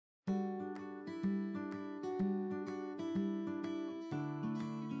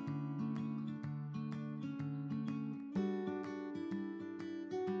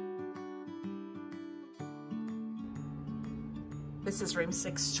This is room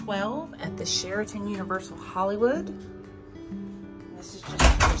 612 at the Sheraton Universal Hollywood. This is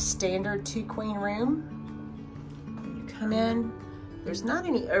just your standard 2-queen room. When you come in, there's not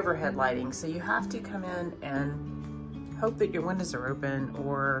any overhead lighting, so you have to come in and hope that your windows are open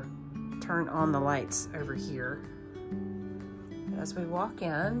or turn on the lights over here. As we walk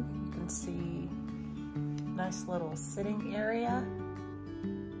in, you can see a nice little sitting area.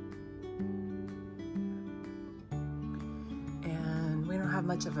 And we don't have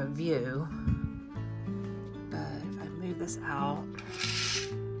much of a view, but if I move this out,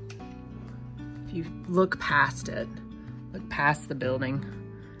 if you look past it, look past the building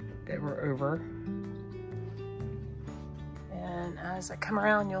that we're over. And as I come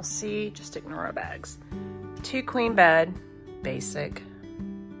around, you'll see, just ignore our bags, 2-queen bed, basic.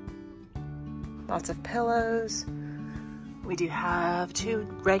 Lots of pillows. We do have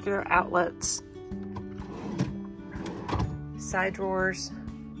 2 regular outlets, side drawers.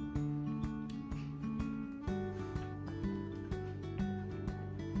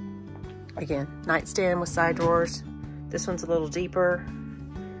 Again, nightstand with side drawers. This one's a little deeper.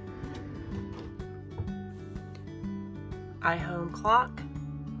 iHome clock,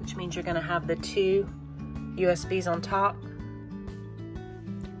 which means you're gonna have the 2 USBs on top.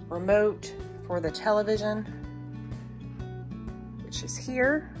 Remote for the television, which is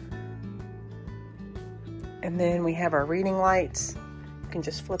here. And then we have our reading lights. You can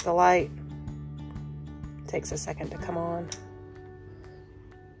just flip the light. It takes a second to come on.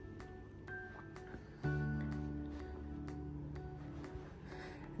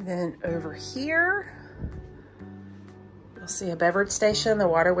 And then over here, you'll see a beverage station. The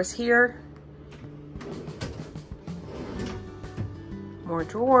water was here. More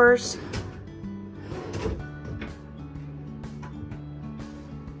drawers.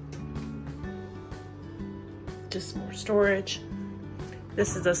 Just more storage.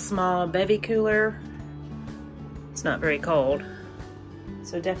 This is a small bevy cooler. It's not very cold,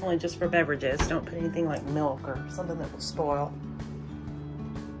 so definitely just for beverages. Don't put anything like milk or something that will spoil.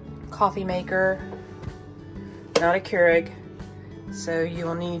 Coffee maker, not a Keurig, so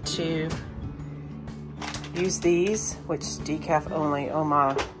you'll need to use these, which is decaf only. Oh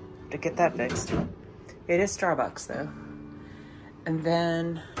my, to get that fixed. It is Starbucks though. And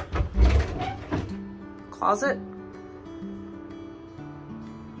then closet.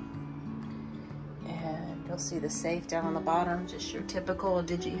 And you'll see the safe down on the bottom, just your typical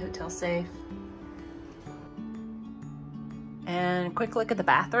Digi hotel safe. And quick look at the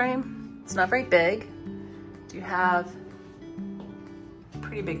bathroom. It's not very big. You have a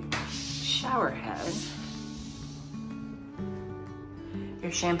pretty big shower head.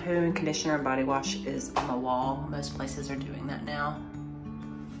 Your shampoo and conditioner and body wash is on the wall. Most places are doing that now.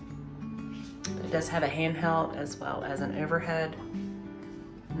 But it does have a handheld as well as an overhead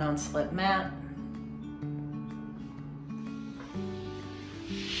non-slip mat.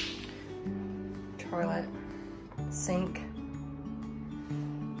 Toilet, sink,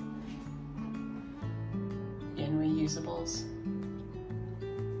 and reusables.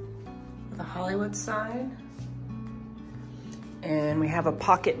 The Hollywood side. And we have a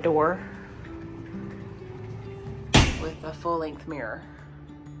pocket door with a full-length mirror.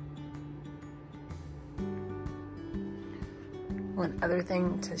 One other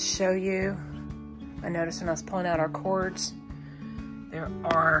thing to show you, I noticed when I was pulling out our cords, there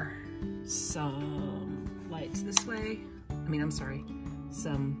are some lights this way.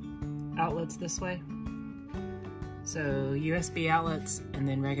 Some outlets this way. So USB outlets and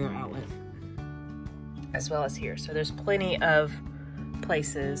then regular outlet, as well as here. So there's plenty of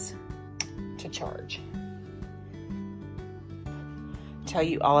places to charge. Tell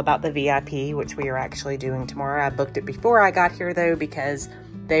you all about the VIP, which we are actually doing tomorrow. I booked it before I got here though, because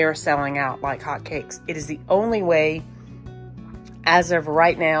they are selling out like hotcakes. It is the only way, as of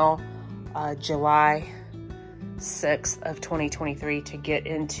right now, July 6th of 2023, to get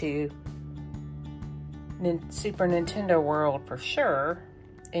into Super Nintendo World for sure,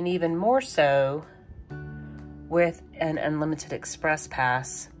 and even more so with an unlimited express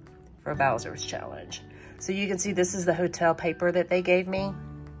pass for Bowser's Challenge. So you can see this is the hotel paper that they gave me.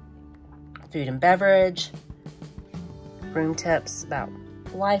 Food and beverage, room tips about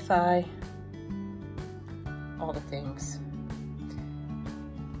Wi-Fi, all the things.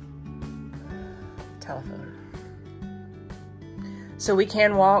 Telephone. So we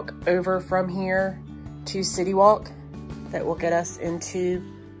can walk over from here to City Walk. That will get us into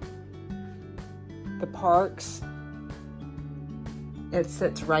the parks. It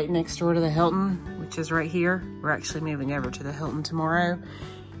sits right next door to the Hilton, which is right here. We're actually moving over to the Hilton tomorrow.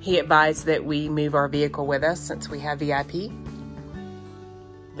 He advised that we move our vehicle with us since we have VIP.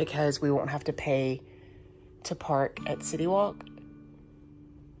 because we won't have to pay to park at City Walk.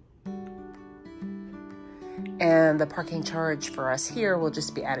 And the parking charge for us here will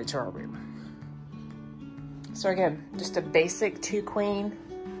just be added to our room. So again, just a basic 2-queen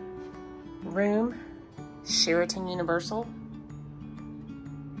room, Sheraton Universal.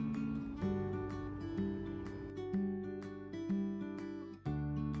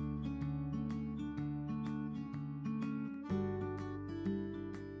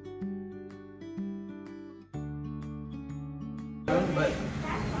 But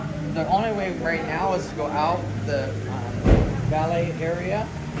the only way right now is to go out the valet area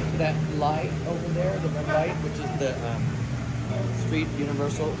to that light over there, the red light, which is the Street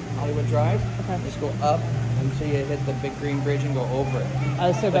Universal Hollywood Drive. Okay. Just go up until you hit the big green bridge and go over it.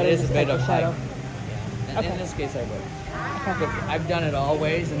 Oh, so but it is a bit of shadow. height. Yeah. And in this case, I would. Okay. But I've done it all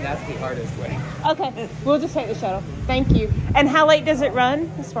ways, and that's the hardest way. Okay, we'll just take the shuttle. Thank you. And how late does it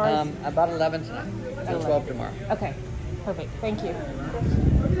run as far as? About 11 tonight. Till 12 tomorrow. Okay, perfect. Thank you.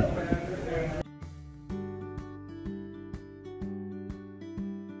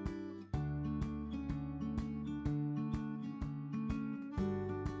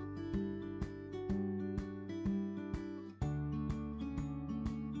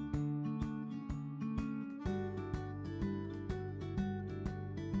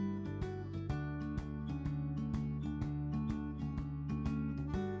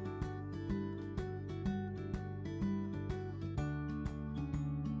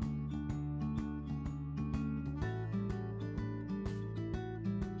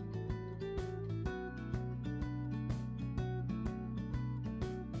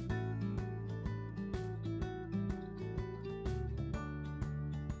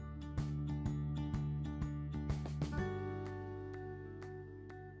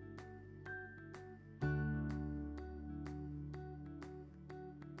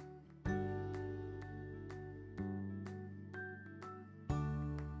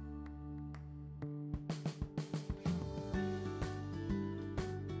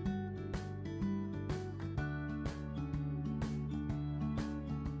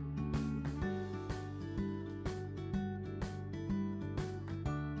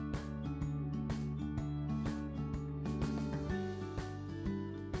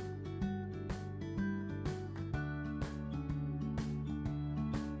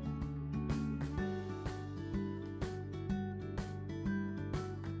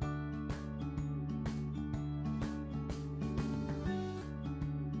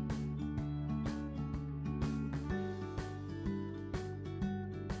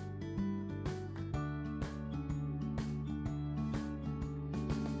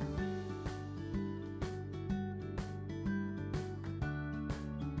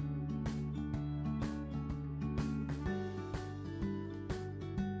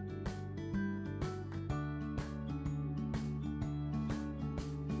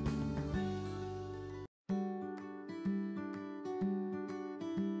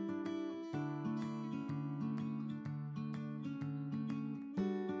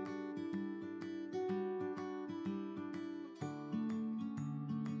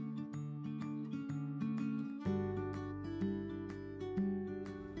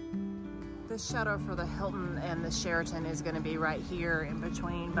 The shuttle for the Hilton and the Sheraton is going to be right here in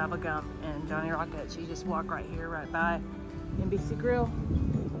between Bubba Gump and Johnny Rockets. You just walk right here, right by NBC Grill.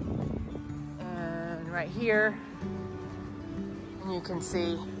 And right here, and you can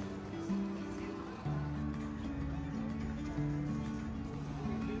see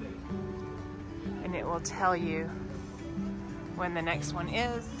and it will tell you when the next one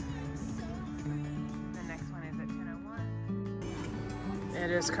is. The next one is at 10:01. It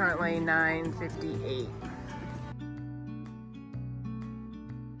is currently 9:58.